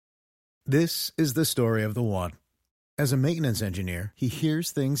This is the story of the one. As a maintenance engineer, he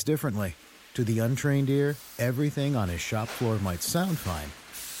hears things differently. To the untrained ear, everything on his shop floor might sound fine,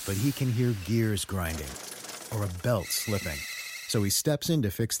 but he can hear gears grinding or a belt slipping. So he steps in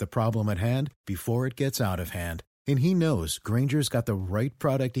to fix the problem at hand before it gets out of hand. And he knows Grainger's got the right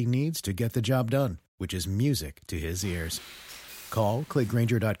product he needs to get the job done, which is music to his ears. Call, click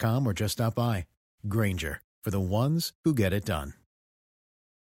Grainger.com, or just stop by. Grainger, for the ones who get it done.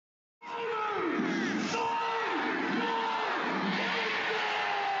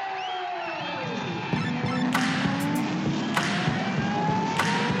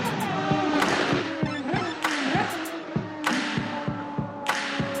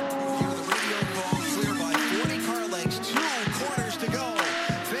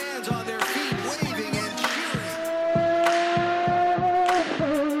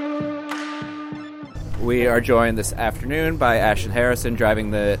 We are joined this afternoon by Ashton Harrison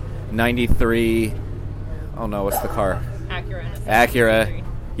driving the 93, oh no, what's the car? Acura.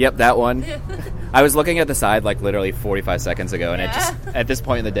 Yep, that one. I was looking at the side like literally 45 seconds ago, and it just, at this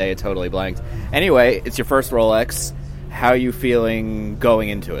point in the day, it totally blanked. Anyway, it's your first Rolex. How are you feeling going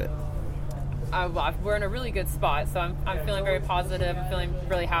into it? We're in a really good spot, so I'm feeling very positive. I'm feeling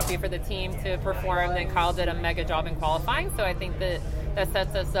really happy for the team to perform. Then Kyle did a mega job in qualifying, so I think that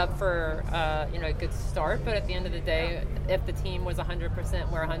sets us up for a good start. But at the end of the day, if the team was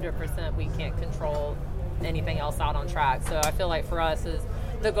 100%, we're 100%. We can't control anything else out on track. So I feel like for us,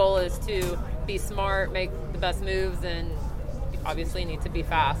 the goal is to be smart, make the best moves, and obviously need to be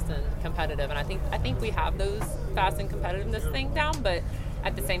fast and competitive. And I think we have those fast and competitiveness thing down, but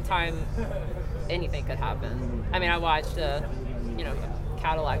at the same time, anything could happen. I mean, I watched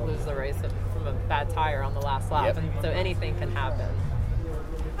Cadillac lose the race from a bad tire on the last lap, and so anything can happen.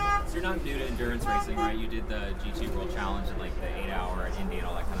 So you're not new to endurance racing, right? You did the GT World Challenge and like the 8-hour at Indy and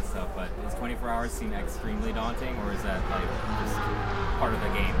all that kind of stuff, but does 24 hours seem extremely daunting, or is that like just part of the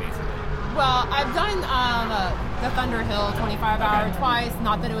game, basically? Well, I've done the Thunder Hill 25-hour twice.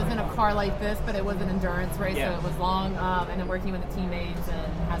 Not that it was in a car like this, but it was an endurance race, so it was long. And then working with the teammates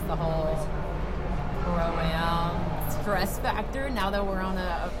and has the whole pro-am stress factor. Now that we're on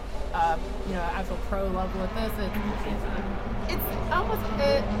a actual pro level with this, it's almost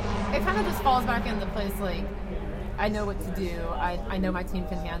it kind of just falls back into place. Like, I know what to do. I know my team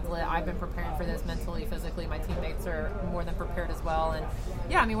can handle it. I've been preparing for this mentally, physically. My teammates are more than prepared as well. And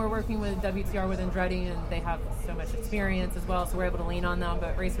yeah, I mean, we're working with WTR with Andretti, and they have so much experience as well, so we're able to lean on them.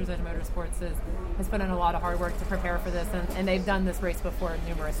 But Racers Edge Motorsports has put in a lot of hard work to prepare for this, and they've done this race before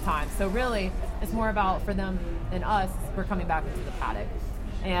numerous times. So really, it's more about, for them and us, we're coming back into the paddock.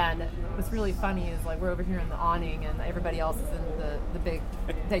 And what's really funny is, like, we're over here in the awning and everybody else is in the big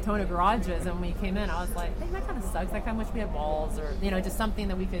Daytona garages. And when we came in, I was like, hey, that kind of sucks. Like, I wish we had walls or, just something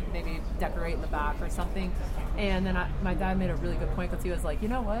that we could maybe decorate in the back or something. And then my dad made a really good point, because he was like, you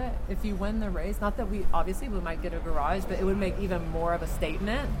know what? If you win the race, not that we might get a garage, but it would make even more of a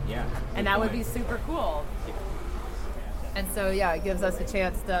statement. Yeah. And that would be super cool. Yeah. And so, yeah, it gives us a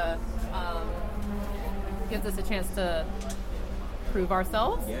chance to prove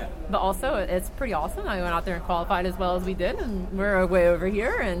ourselves, but also it's pretty awesome. I went out there and qualified as well as we did, and we're way over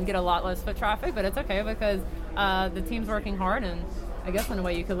here and get a lot less foot traffic, but it's okay because the team's working hard, and I guess in a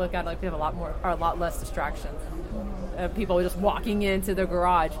way you could look at it like we have a lot less distractions. People just walking into the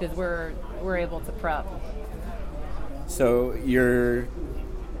garage because we're able to prep. So you're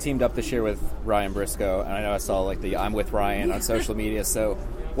teamed up this year with Ryan Briscoe, and I know I saw like the I'm with Ryan on social media. So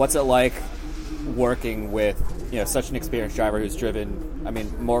what's it like working with such an experienced driver who's driven,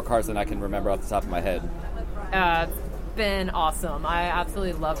 more cars than I can remember off the top of my head? It's been awesome. I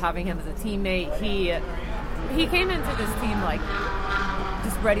absolutely love having him as a teammate. He came into this team like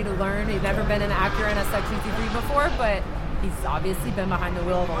just ready to learn. He'd never been in an Acura NSX GT3 before, but he's obviously been behind the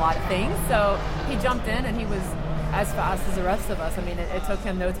wheel of a lot of things. So he jumped in and he was as fast as the rest of us. It took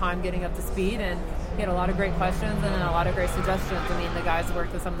him no time getting up to speed, and he had a lot of great questions and a lot of great suggestions. The guys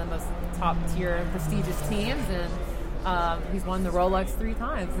worked with some of the most top-tier prestigious teams, and he's won the Rolex 3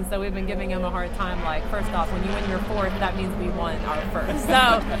 times. And so we've been giving him a hard time, like, first off, when you win your 4th, that means we won our first.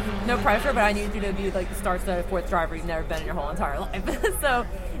 So no pressure, but I need you to be like the star-studded 4th driver you've never been in your whole entire life. So,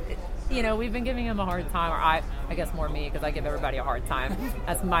 we've been giving him a hard time, or I guess more me, because I give everybody a hard time.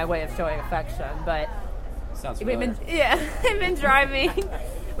 That's my way of showing affection. But sounds familiar. We've been driving.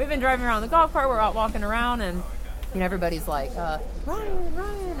 We've been driving around the golf cart. We're out walking around, and everybody's like,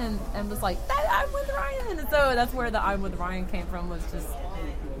 Ryan, and was like, I'm with Ryan. And so that's where the I'm with Ryan came from, was just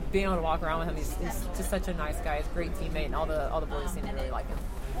being able to walk around with him. He's just such a nice guy. He's a great teammate, and all the boys seem to really like him.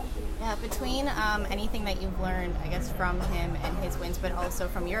 Yeah, between anything that you've learned, I guess, from him and his wins, but also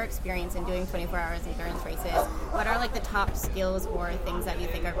from your experience in doing 24 hours endurance races, what are like the top skills or things that you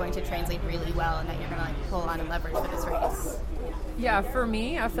think are going to translate really well and that you're going to like pull on and leverage for this race? Yeah, for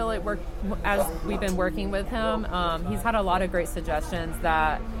me, I feel like as we've been working with him, he's had a lot of great suggestions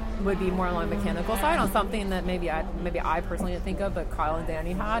that would be more on the mechanical side on something that maybe I personally didn't think of, but Kyle and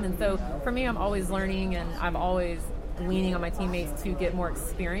Danny had. And so for me, I'm always learning, and I'm always leaning on my teammates to get more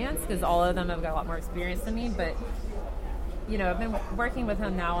experience, because all of them have got a lot more experience than me. But I've been working with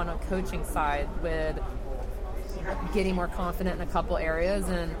him now on a coaching side with getting more confident in a couple areas,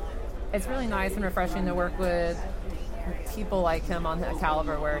 and it's really nice and refreshing to work with people like him on that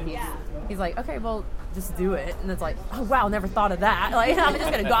caliber, where he's like, okay, well, just do it, and it's like, oh wow, never thought of that. Like, I'm just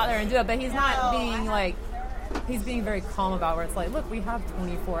gonna go out there and do it. But he's not being like, he's being very calm about where it's like, look, we have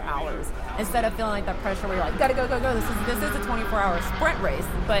 24 hours. Instead of feeling like that pressure where you're like, gotta go. This is a 24-hour sprint race,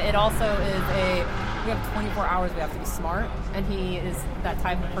 but it also is we have 24 hours, we have to be smart. And he is that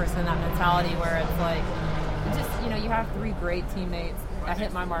type of person, that mentality where it's like, just, you have 3 great teammates. I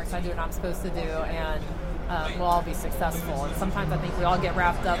hit my marks, I do what I'm supposed to do, and we'll all be successful. And sometimes I think we all get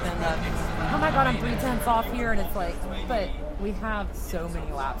wrapped up in the, oh my God, I'm 3/10 off here, and it's like, but we have so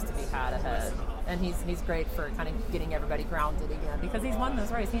many laps to be had ahead. And he's great for kind of getting everybody grounded again, because he's won this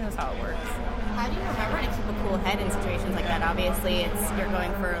race. He knows how it works. How do you remember to keep a cool head in situations like that? Obviously, you're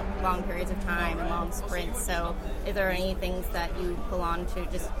going for long periods of time and long sprints. So is there any things that you pull on to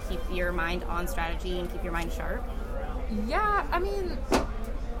just keep your mind on strategy and keep your mind sharp? Yeah, I mean,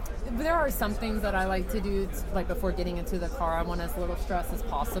 there are some things that I like to do, like before getting into the car. I want as little stress as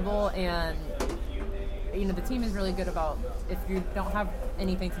possible, and the team is really good about, if you don't have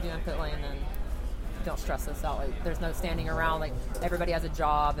anything to do in pit lane, then don't stress this out. Like, there's no standing around. Like, everybody has a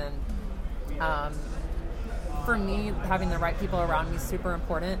job, and for me, having the right people around me is super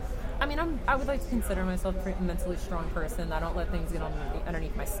important. I mean, I would like to consider myself a mentally strong person. I don't let things get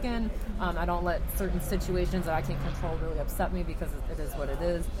underneath my skin. I don't let certain situations that I can't control really upset me, because it is what it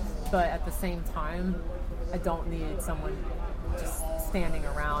is. But at the same time, I don't need someone just standing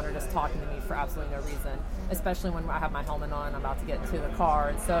around or just talking to me for absolutely no reason, especially when I have my helmet on and I'm about to get into the car.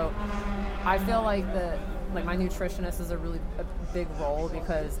 And so I feel like my nutritionist is a big role,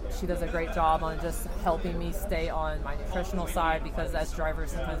 because she does a great job on just helping me stay on my nutritional side, because as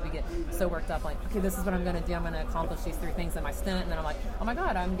drivers sometimes we get so worked up, like, okay, this is what I'm going to do, I'm going to accomplish these 3 things in my stint, and then I'm like, oh my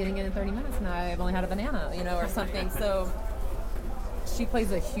God, I'm getting in 30 minutes and I've only had a banana, or something. So she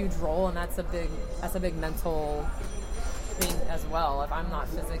plays a huge role, and that's a big mental thing as well. If I'm not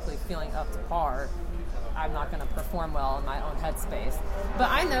physically feeling up to par, I'm not going to perform well in my own headspace.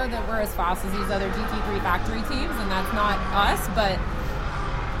 But I know that we're as fast as these other GT3 factory teams, and that's not us, but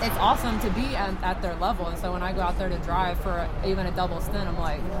it's awesome to be at their level. And so when I go out there to drive for even a double stint, I'm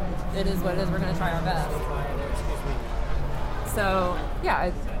like, it is what it is, we're going to try our best. So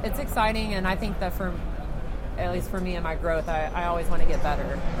yeah, it's exciting, and I think that at least for me and my growth, I always want to get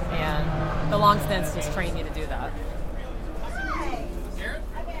better, and the long stints just train you to do that.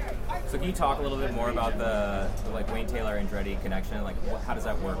 So can you talk a little bit more about the Wayne Taylor Andretti connection? Like, how does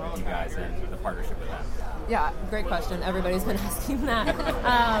that work with you guys and the partnership with them? Yeah, great question. Everybody's been asking that.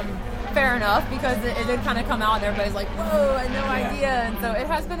 Fair enough, because it did kind of come out and everybody's like, whoa, I had no idea. And so it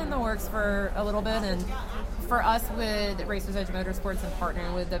has been in the works for a little bit. And for us with Racers Edge Motorsports and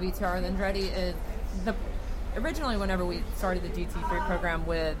partnering with WTR and Andretti, is originally whenever we started the GT3 program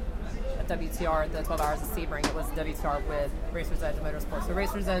with WTR, the 12 Hours of Sebring, it was WTR with Racers Edge Motorsports. So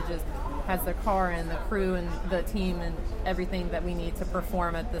Racers Edge has the car and the crew and the team and everything that we need to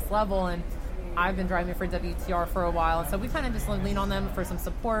perform at this level. And I've been driving for WTR for a while, and so we kind of just lean on them for some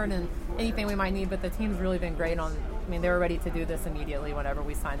support and anything we might need. But the team's really been great they were ready to do this immediately whenever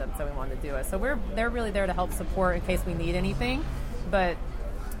we signed up, so we wanted to do it. So they're really there to help support in case we need anything. But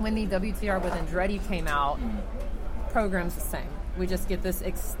when the WTR with Andretti came out, program's the same. We just get this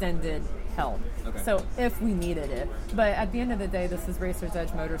extended help. Okay. So if we needed it. But at the end of the day, this is Racers Edge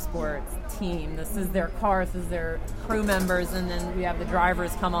Motorsports team. This is their car, this is their crew members, and then we have the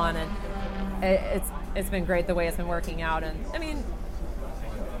drivers come on, and it's been great the way it's been working out. And I mean,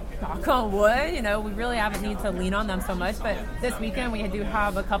 knock on wood, we really haven't need to lean on them so much. But this weekend we do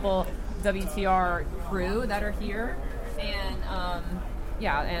have a couple WTR crew that are here, and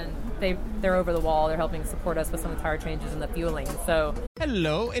yeah, and they're over the wall. They're helping support us with some of the tire changes and the fueling. So,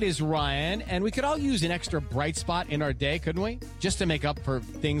 hello, it is Ryan, and we could all use an extra bright spot in our day, couldn't we? Just to make up for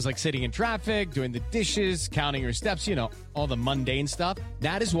things like sitting in traffic, doing the dishes, counting your steps, all the mundane stuff.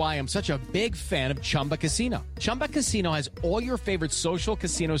 That is why I'm such a big fan of Chumba Casino. Chumba Casino has all your favorite social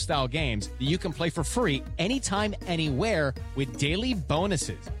casino-style games that you can play for free anytime, anywhere with daily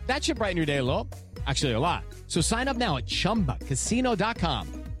bonuses. That should brighten your day a little. Actually, a lot. So sign up now at ChumbaCasino.com.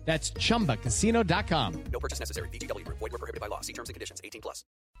 That's ChumbaCasino.com. No purchase necessary. VGW Group. Void where prohibited by law. See terms and conditions. 18+.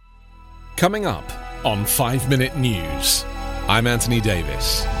 Coming up on 5 Minute News, I'm Anthony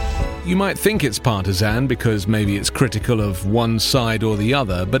Davis. You might think it's partisan because maybe it's critical of one side or the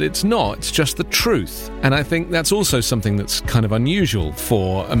other, but it's not. It's just the truth. And I think that's also something that's kind of unusual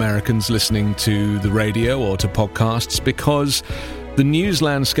for Americans listening to the radio or to podcasts, because the news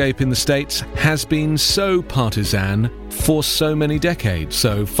landscape in the States has been so partisan for so many decades.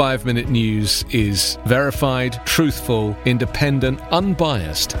 So 5 Minute News is verified, truthful, independent,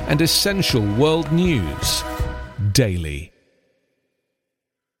 unbiased, and essential world news daily.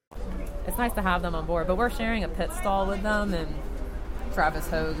 it's nice to have them on board, but we're sharing a pit stall with them, and Travis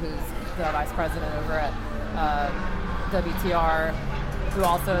Hogue, who's the vice president over at WTR, who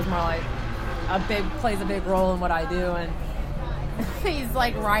also is more like plays a big role in what I do, and he's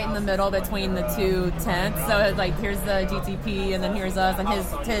like right in the middle between the two tents. So it's like, here's the GTP, and then here's us, and his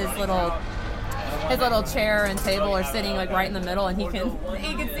little chair and table are sitting like right in the middle, and he can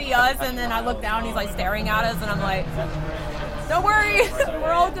see us. And then I look down, and he's like staring at us, and I'm like, don't worry,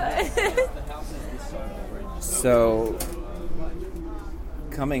 we're all good. So,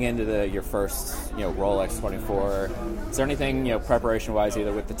 coming into your first, Rolex 24, is there anything, preparation-wise,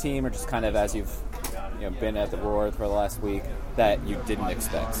 either with the team or just kind of as you've, been at the Roar for the last week, that you didn't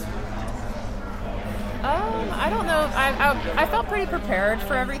expect? I don't know. I felt pretty prepared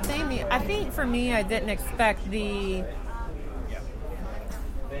for everything. I think for me, I didn't really expect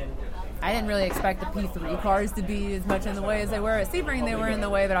the P3 cars to be as much in the way as they were. At Sebring, they were in the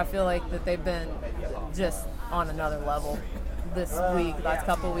way, but I feel like that they've been just on another level this week, last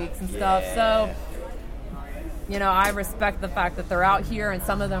couple of weeks and stuff. So, I respect the fact that they're out here, and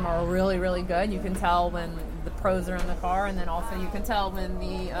some of them are really, really good. You can tell when the pros are in the car, and then also you can tell when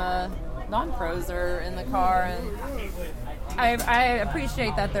the non-pros are in the car. And I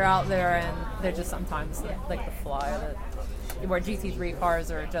appreciate that they're out there, and they're just sometimes like the fly where GT3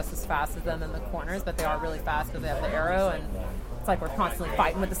 cars are just as fast as them in the corners, but they are really fast because they have the aero, and it's like we're constantly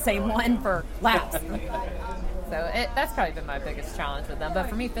fighting with the same one for laps. So that's probably been my biggest challenge with them. But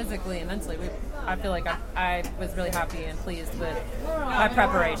for me, physically and mentally, I feel like I was really happy and pleased with my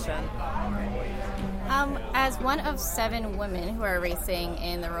preparation. As one of 7 women who are racing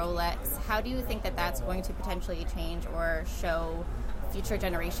in the Rolex, how do you think that that's going to potentially change or show future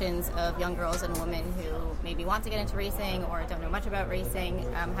generations of young girls and women who maybe want to get into racing or don't know much about racing?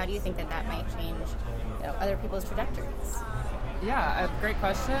 How do you think that might change other people's trajectories? Yeah, a great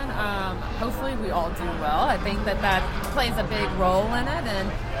question. Hopefully we all do well. I think that plays a big role in it.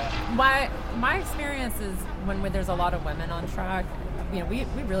 And my experience is when there's a lot of women on track, we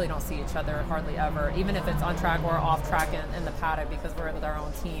really don't see each other hardly ever, even if it's on track or off track in the paddock, because we're with our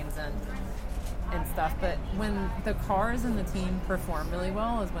own teams and stuff. But when the cars and the team perform really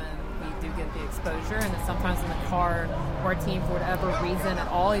well is when we do get the exposure. And then sometimes in the car or team, for whatever reason at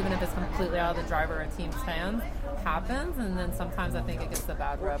all, even if it's completely out of the driver and team's hands, happens. And then sometimes I think it gets the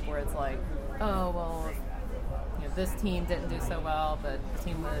bad rep where it's like, oh, well, this team didn't do so well, but the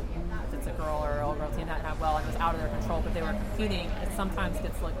team that's a girl or all-girl team didn't have well, and it was out of their control, but they were competing. It sometimes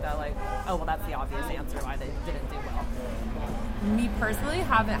gets looked at like, oh, well, that's the obvious answer why they didn't do well. Me personally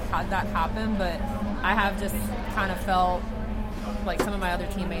haven't had that happen, but I have just kind of felt like some of my other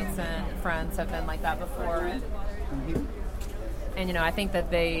teammates and friends have been like that before, and I think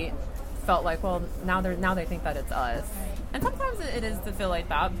that they felt like, well, now they think that it's us. And sometimes it is to feel like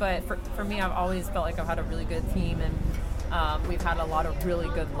that, but for me, I've always felt like I've had a really good team, and we've had a lot of really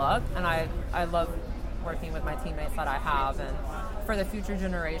good luck, and I love working with my teammates that I have. And for the future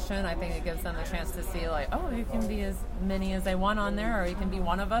generation, I think it gives them a chance to see like, oh, you can be as many as they want on there, or you can be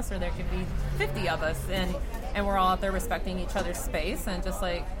one of us, or there could be 50 of us, and we're all out there respecting each other's space, and just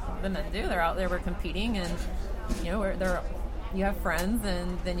like the men do, they're out there, we're competing, and you have friends,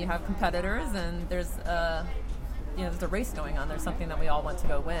 and then you have competitors, and there's there's a race going on. There's something that we all want to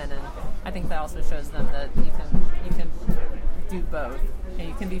go win, and I think that also shows them that you can do both.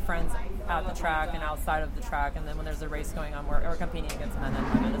 You can be friends at the track and outside of the track, and then when there's a race going on, we're competing against men and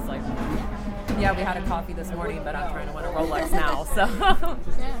women. It's like, yeah, we had a coffee this morning, but I'm trying to win a Rolex now. So, yeah,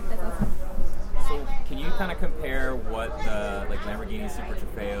 that's awesome. So can you kind of compare what the Lamborghini Super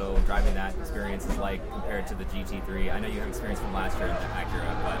Trofeo driving that experience is like compared to the GT3? I know you have experience from last year in the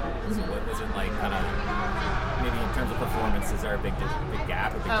Acura, but what was it like kind of maybe in terms of performance? Is there a big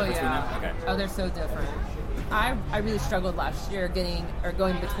gap, a big difference between them? Okay. Oh, they're so different. I really struggled last year going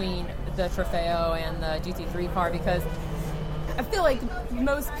between the Trofeo and the GT3 car because I feel like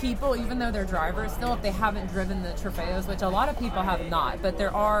most people, even though they're drivers still, if they haven't driven the Trofeos, which a lot of people have not, but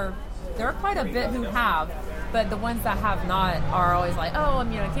there are quite a bit who have, but the ones that have not are always like, oh, it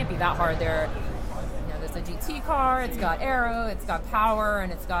can't be that hard. There's a GT car, it's got aero, it's got power,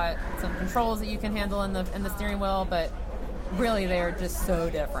 and it's got some controls that you can handle in the steering wheel, but really they're just so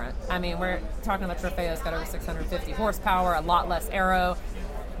different. I mean, we're talking about Trofeo's got over 650 horsepower, a lot less aero.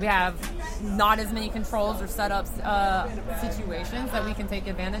 We have not as many controls or setups situations that we can take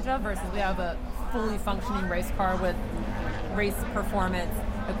advantage of versus we have a fully functioning race car with race performance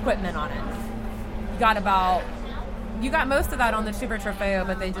equipment on it. You got most of that on the Super Trofeo,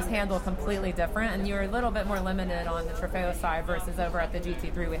 but they just handle completely different, and you're a little bit more limited on the Trofeo side versus over at the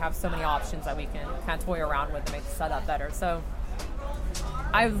GT3. We have so many options that we can kind of toy around with to make the setup better. So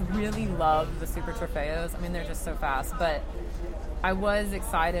I really love the Super Trofeos. I mean, they're just so fast, but I was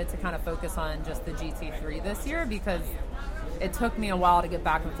excited to kind of focus on just the GT3 this year because it took me a while to get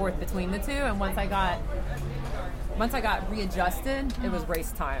back and forth between the two, and once I got readjusted, it was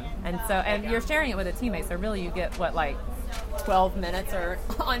race time. And you're sharing it with a teammate, so really you get 12 minutes or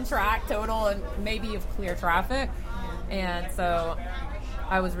on track total, and maybe you've clear traffic. And so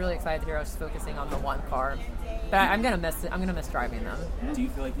I was really excited to hear I was focusing on the one car. But I'm gonna miss it. I'm gonna miss driving them. Do you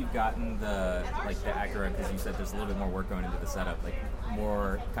feel like you've gotten the Acura, because you said there's a little bit more work going into the setup,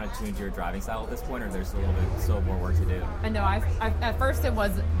 more kind of tuned to your driving style at this point, or there's still more work to do? I know. At first it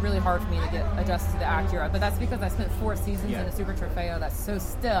was really hard for me to get adjusted to the Acura, but that's because I spent 4 seasons in a Super Trofeo that's so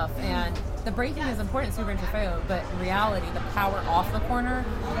stiff, and the braking is important in Super Trofeo, but in reality, the power off the corner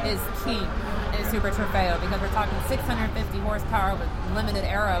is key in Super Trofeo because we're talking 650 horsepower with limited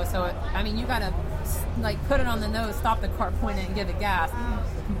aero. So you gotta put it on the nose, stop the car, point it, and give it gas.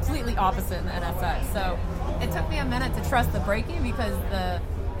 Completely opposite in the NSX. So it took me a minute to trust the braking because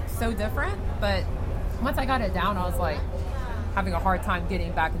so different. But once I got it down, I was having a hard time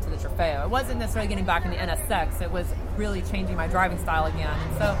getting back into the Trofeo. It wasn't necessarily getting back in the NSX. It was really changing my driving style again.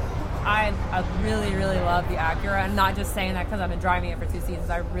 And so I really, really love the Acura. And not just saying that because I've been driving it for 2 seasons.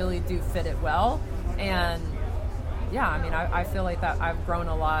 I really do fit it well. And yeah, I feel like that I've grown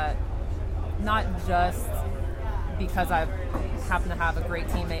a lot. Not just because I happen to have a great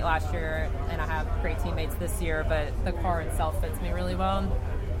teammate last year and I have great teammates this year, but the car itself fits me really well.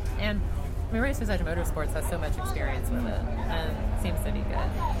 And Racers Edge Motorsports has so much experience with it and seems to be good.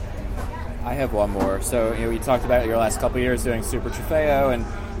 I have one more. So, you talked about your last couple of years doing Super Trofeo, and,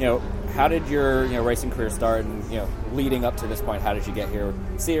 how did your, racing career start, and, leading up to this point, how did you get here?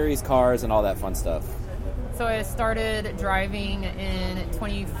 Series, cars, and all that fun stuff. So I started driving in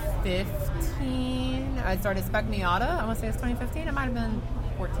 2015. I started Spec Miata. I want to say it was 2015. It might have been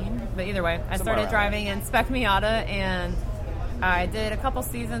 14. But either way, I started driving in Spec Miata, and I did a couple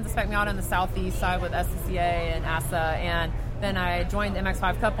seasons of Spec Miata in the southeast side with SCCA and ASA. And then I joined the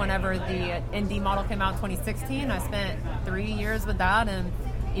MX-5 Cup whenever the Indy model came out in 2016. I spent 3 years with that, and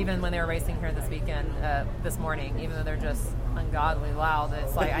even when they were racing here this morning, even though they're just ungodly loud,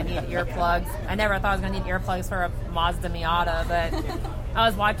 it's I need earplugs. I never thought I was going to need earplugs for a Mazda Miata, but I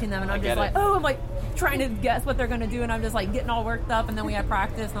was watching them and I'm just I'm trying to guess what they're going to do, and I'm just getting all worked up, and then we had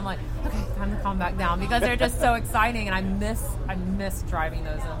practice and I'm like, okay, time to calm back down because they're just so exciting, and I miss driving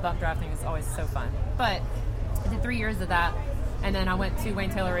those, and bump drafting is always so fun. But I did 3 years of that, and then I went to Wayne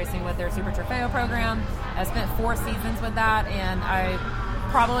Taylor Racing with their Super Trofeo program. I spent 4 seasons with that, and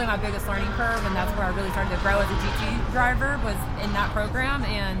probably my biggest learning curve, and that's where I really started to grow as a GT driver, was in that program,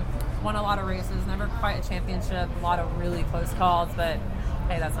 and won a lot of races, never quite a championship, a lot of really close calls, but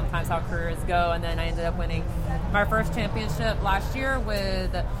hey, that's sometimes how careers go. And then I ended up winning my first championship last year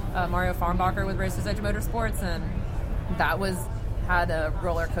with Mario Farnbacher with Racers Edge Motorsports, and that had a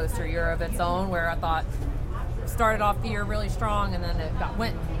roller coaster year of its own, where I thought started off the year really strong, and then it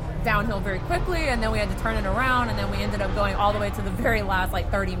went downhill very quickly, and then we had to turn it around, and then we ended up going all the way to the very last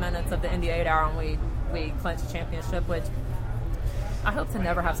 30 minutes of the Indy 8 hour, and we clinched a championship, which I hope to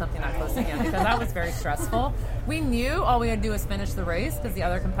never have something that close again, because that was very stressful. We knew all we had to do was finish the race because the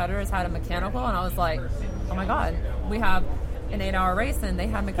other competitors had a mechanical, and I was like, oh my god, we have an 8-hour race and they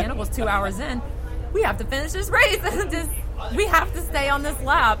have mechanicals 2 hours in. We have to finish this race and we have to stay on this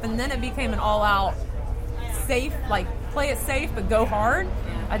lap. And then it became an all-out safe, play it safe but go hard.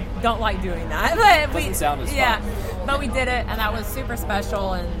 I don't like doing that. But Doesn't sound as fun. But we did it, and that was super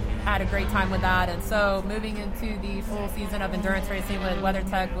special, and had a great time with that. And so moving into the full season of endurance racing with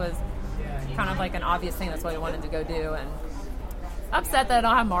WeatherTech was kind of like an obvious thing. That's what I wanted to go do. And upset that I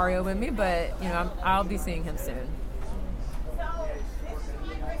don't have Mario with me, but I'll be seeing him soon.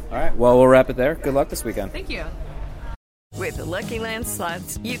 All right. Well, we'll wrap it there. Good luck this weekend. Thank you. With the Lucky Land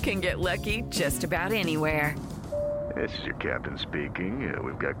Slots, you can get lucky just about anywhere. This is your captain speaking.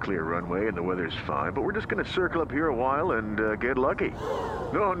 We've got clear runway and the weather's fine, but we're just going to circle up here a while and get lucky.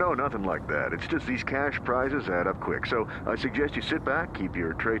 No, nothing like that. It's just these cash prizes add up quick. So I suggest you sit back, keep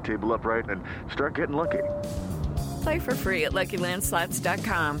your tray table upright, and start getting lucky. Play for free at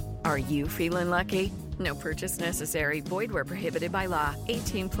LuckyLandSlots.com. Are you feeling lucky? No purchase necessary. Void where prohibited by law.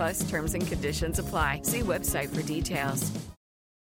 18+ terms and conditions apply. See website for details.